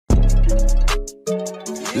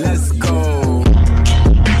Let's go.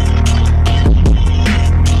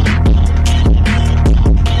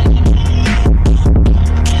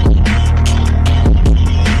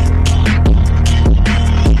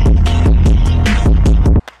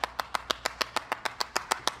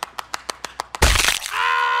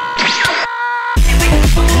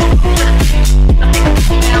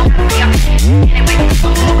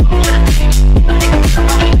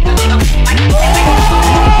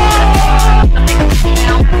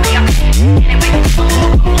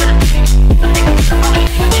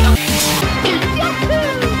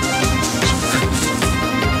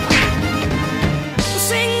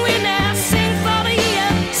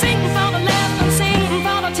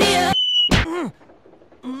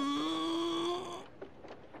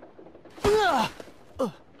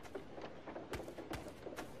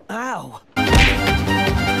 Ow!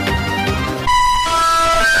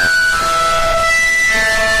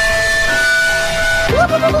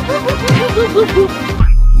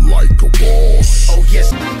 Like a boss. Oh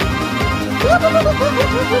yes!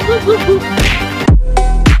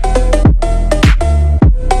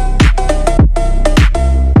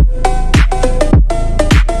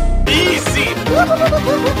 Easy.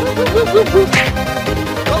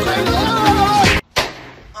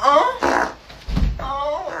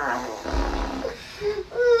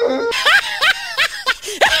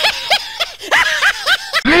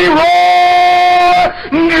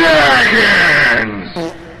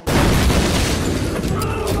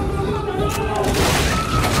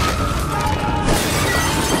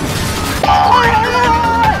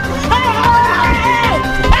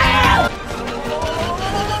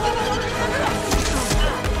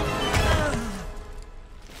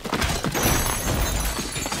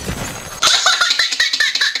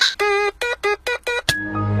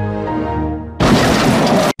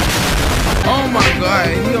 Oh my god,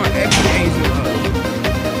 he on extra angel mode.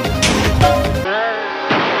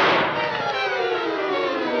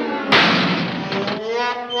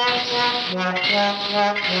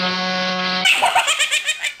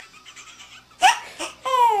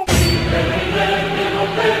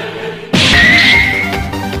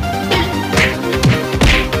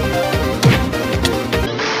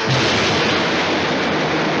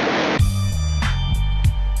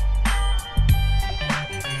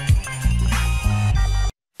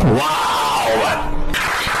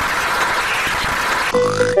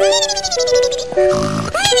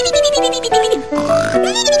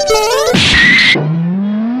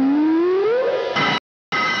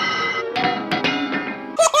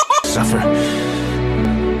 Suffer.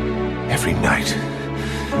 Every night,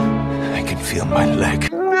 I can feel my leg.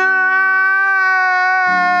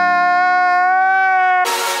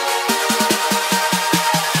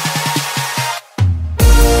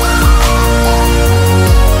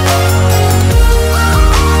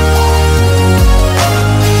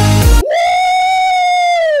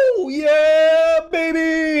 Yeah,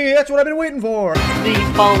 baby! That's what I've been waiting for. Me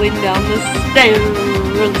falling down the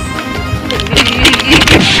stairs.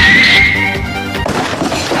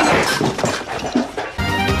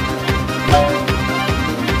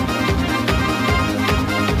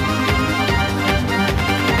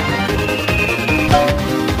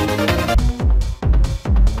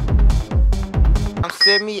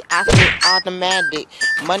 I feel automatic.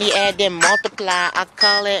 Money add then multiply. I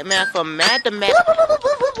call it math for mathematics.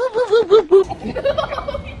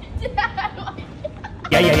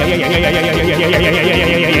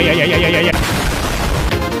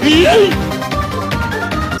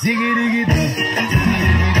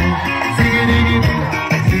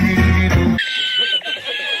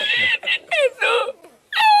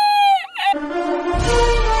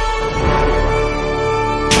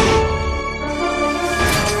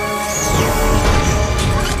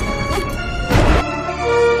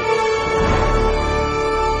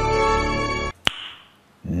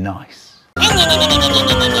 Nice.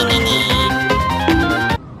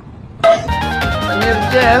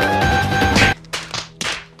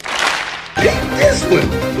 Pick this one,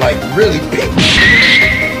 like really pick.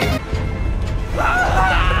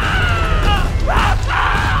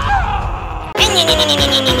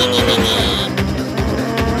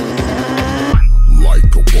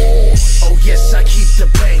 Like a boss. Oh yes, I keep the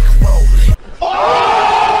bank rolling.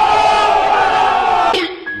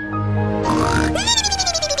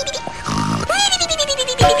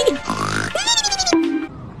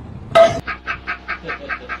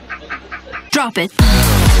 Drop it.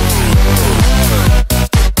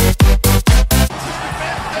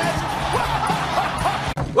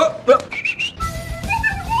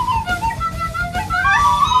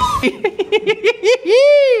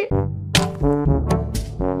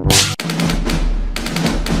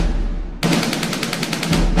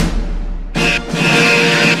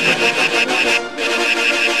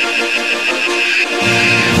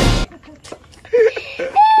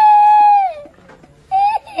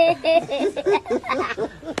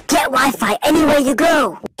 Get Wi-Fi anywhere you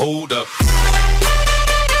go. Hold up.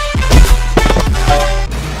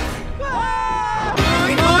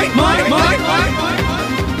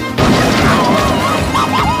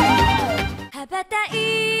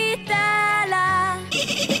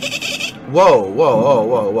 Whoa, whoa, whoa,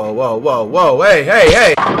 whoa, whoa, whoa, whoa, whoa, hey, hey,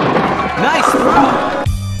 hey! Nice throw!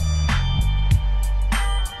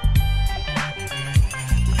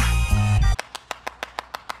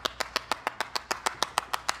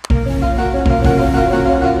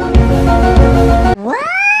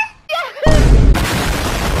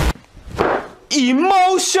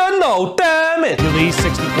 Emotional, damn it! Release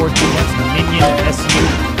 64 2 months. Minion SU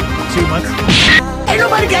 2 months. Ain't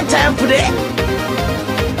nobody got time for that!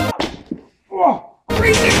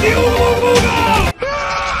 360!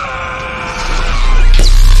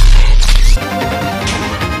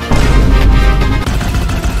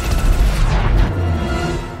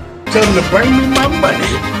 Tell them to bring me my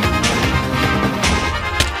money.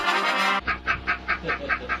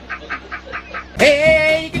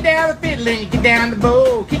 Hey, you get down the fiddle and you get down the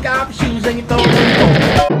bow. Kick off your shoes and you throw them the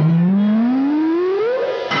ball.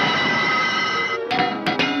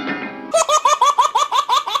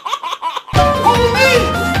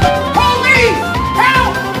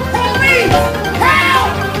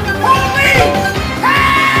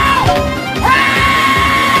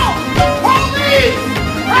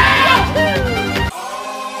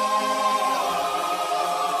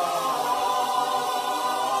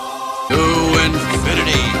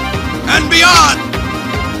 Infinity and beyond!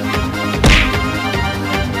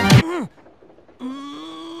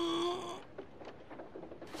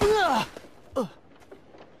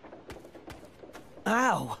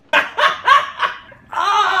 Ow.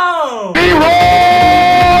 Oh!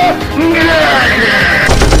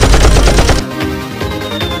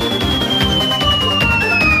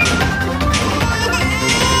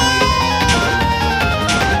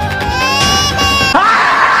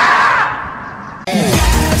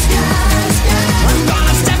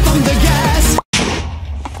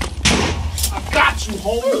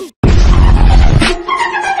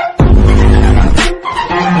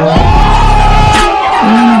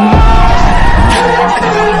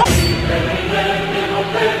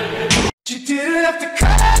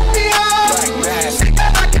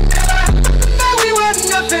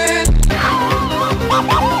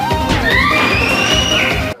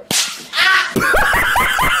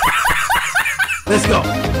 Let's go.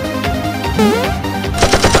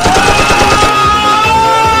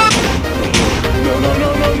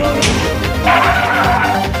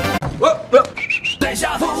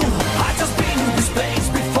 Deja vu. I just been in this place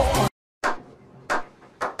before.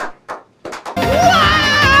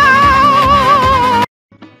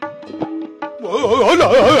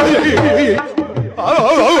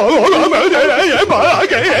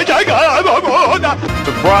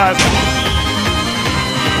 Surprise!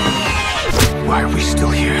 Why are we still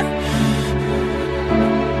here?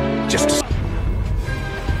 Just to...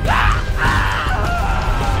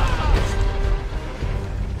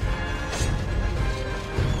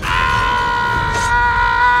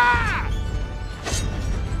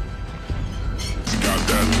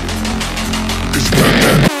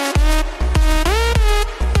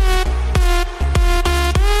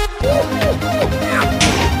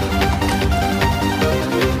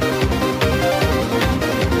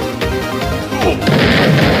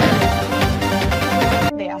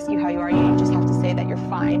 They ask you how you are, you just have to say that you're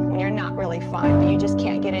fine when you're not really fine, but you just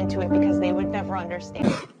can't get into it because they would never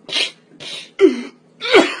understand.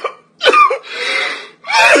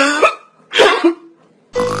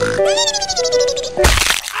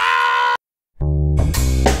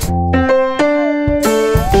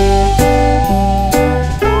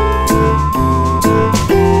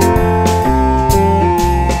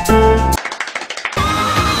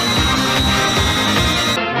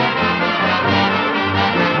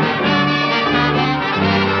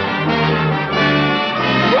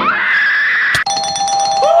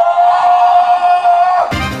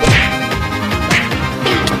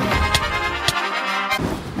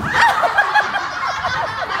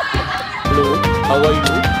 How are you?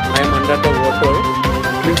 I am under the water.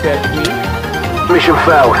 Please help me. Mission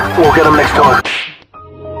failed. We'll get them next time.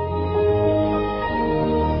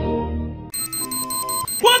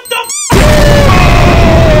 What the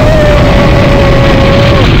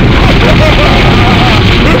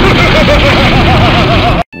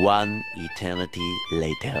One eternity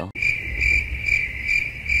later.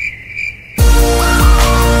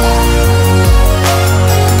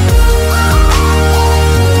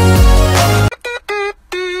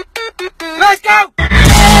 Let's go!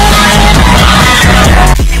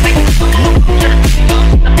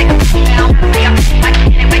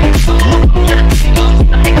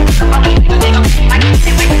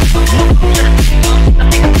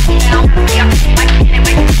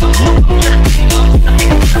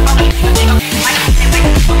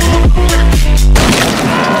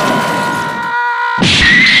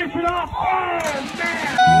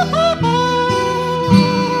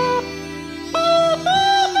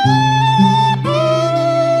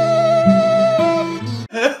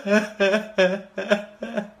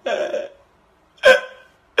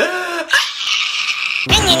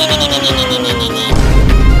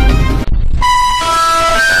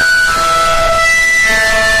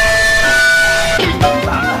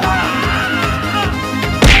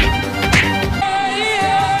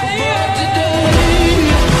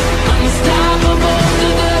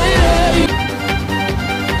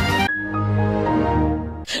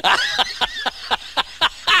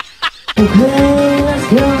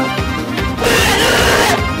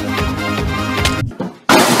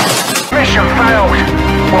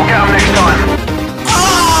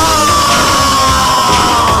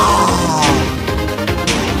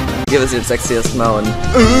 give us your sexiest moan.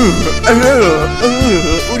 Ooh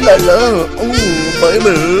la la, ooh,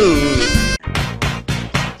 baby.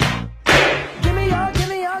 Give me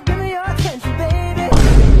your attention, baby.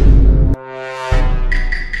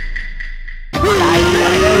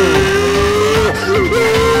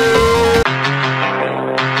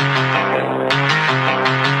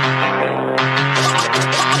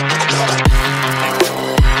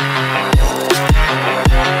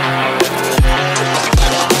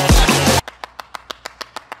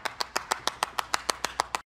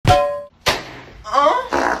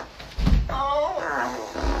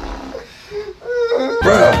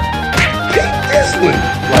 Bruh, pick this one.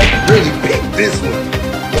 Like, really pick this one.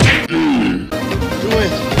 Do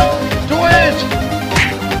it. Do it!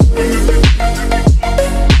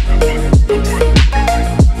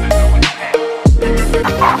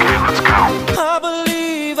 Okay, let's go. I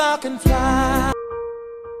believe I can fly.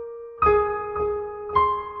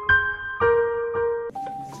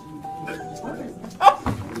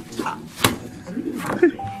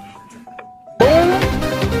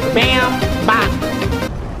 Bam, bop.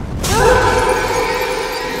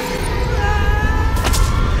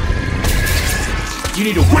 You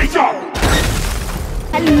need to wake up!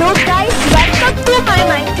 Hello guys, welcome to my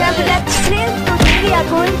Minecraft Let's Play. Today we are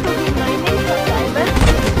going to be mining for diamonds.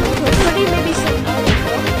 Hopefully maybe some more.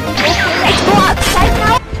 Okay, let's go outside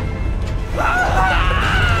now.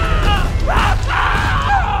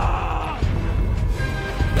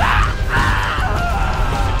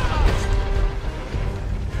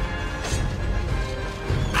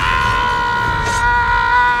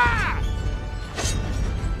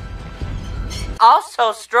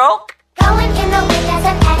 Also stroke. Going in the wind as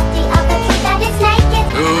an empty of the truth that is naked.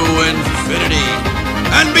 To infinity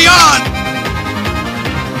and beyond!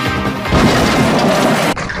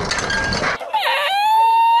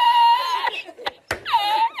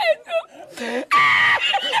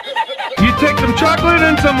 You take some chocolate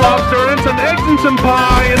and some lobster and some eggs and some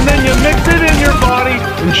pie, and then you mix it in your body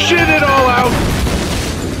and shit it all out.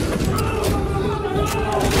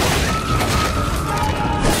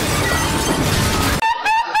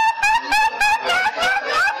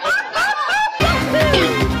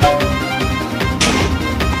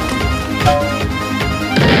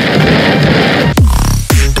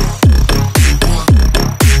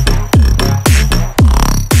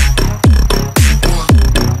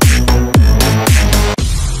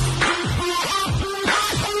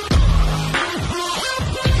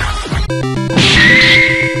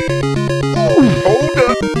 Hold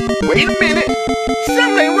up. Wait a minute.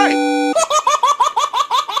 Something ain't right.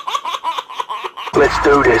 Let's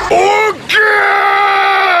do this. Oh,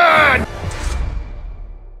 God!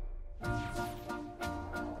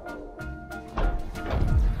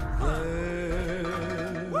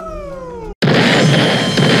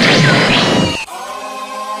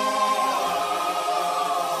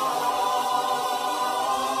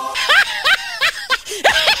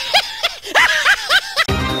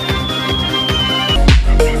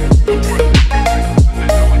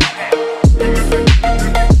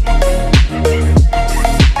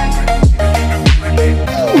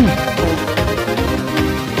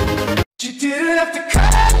 You didn't have to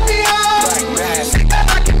cut me off.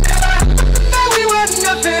 I could never know we were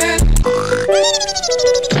nothing.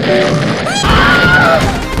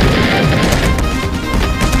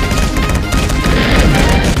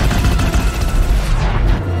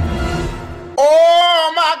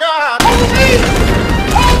 Oh, my God. Hold me!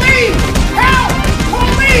 Hold me! Help!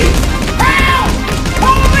 Hold me! Help!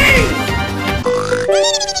 Hold me!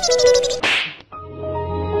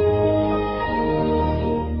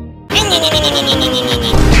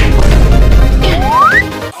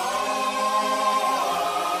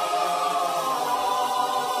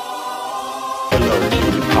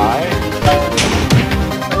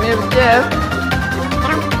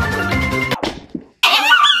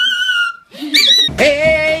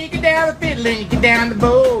 Hey, you get down the fiddle and you get down the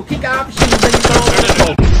bow. Kick off your shoes and you throw the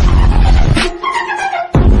bow.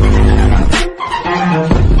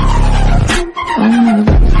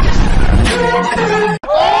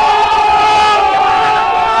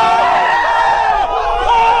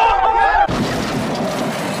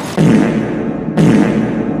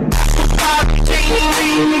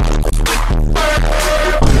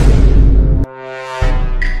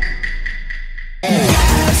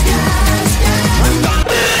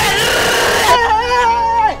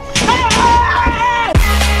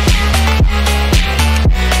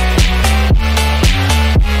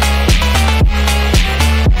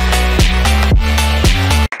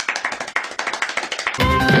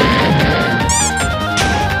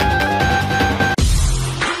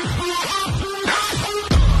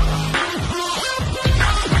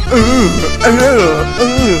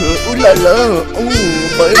 Ooh la la. Ooh,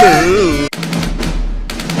 baby.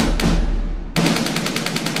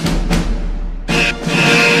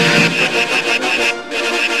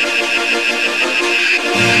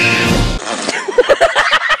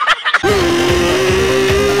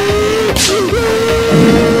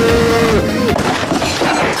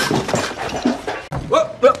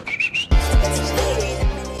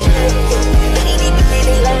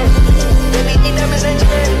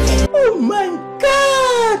 Oh my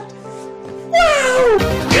God! Wow!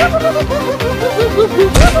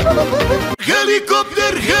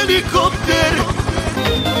 Helicopter, helicopter.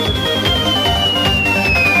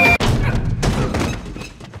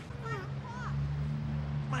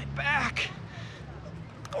 My back!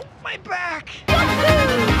 Oh, my back!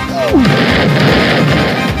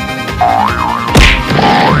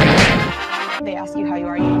 They ask you how you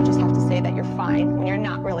are, you just have to say that you're fine when you're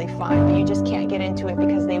not really fine, but you just can't get into it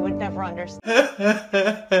because they would never understand.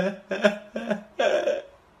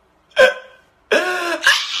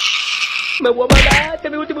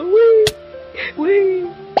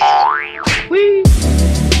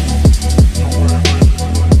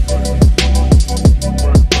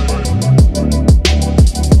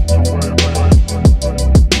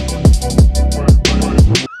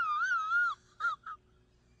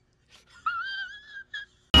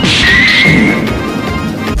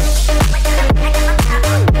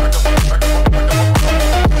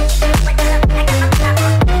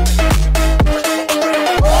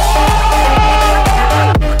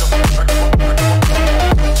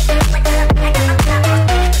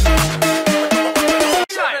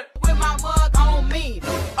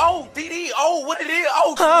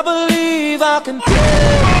 I believe I can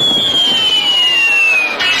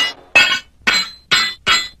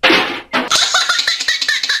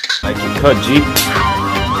I can cut Jeep.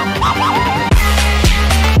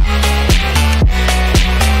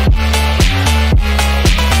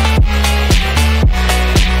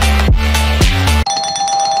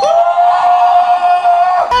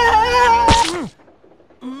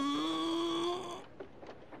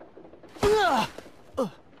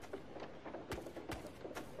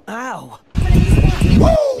 Ow.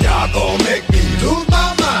 Y'all gon' make me lose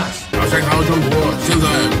my mind. 要晒卡中国，现在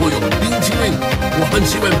我有冰淇淋，我很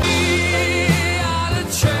喜欢。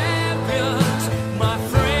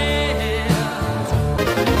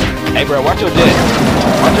Hey bro, watch your jet.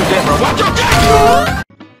 Watch your jet, bro. Watch your jet!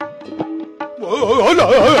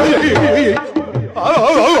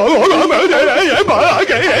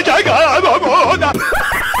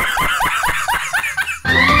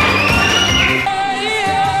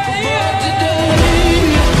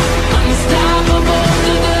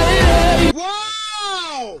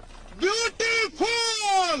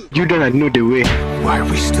 You don't know the way. Why are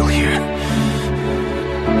we still here?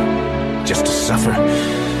 Just to suffer?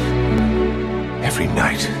 Every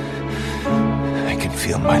night, I can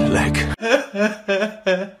feel my leg.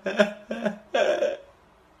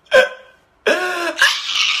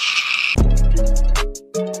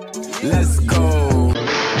 Let's go.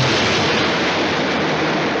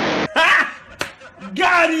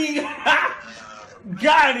 Got him!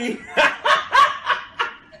 Got him!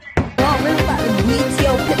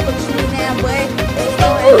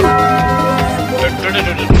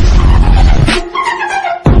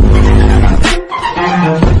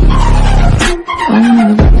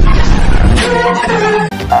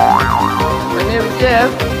 My name's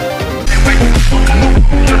Jeff.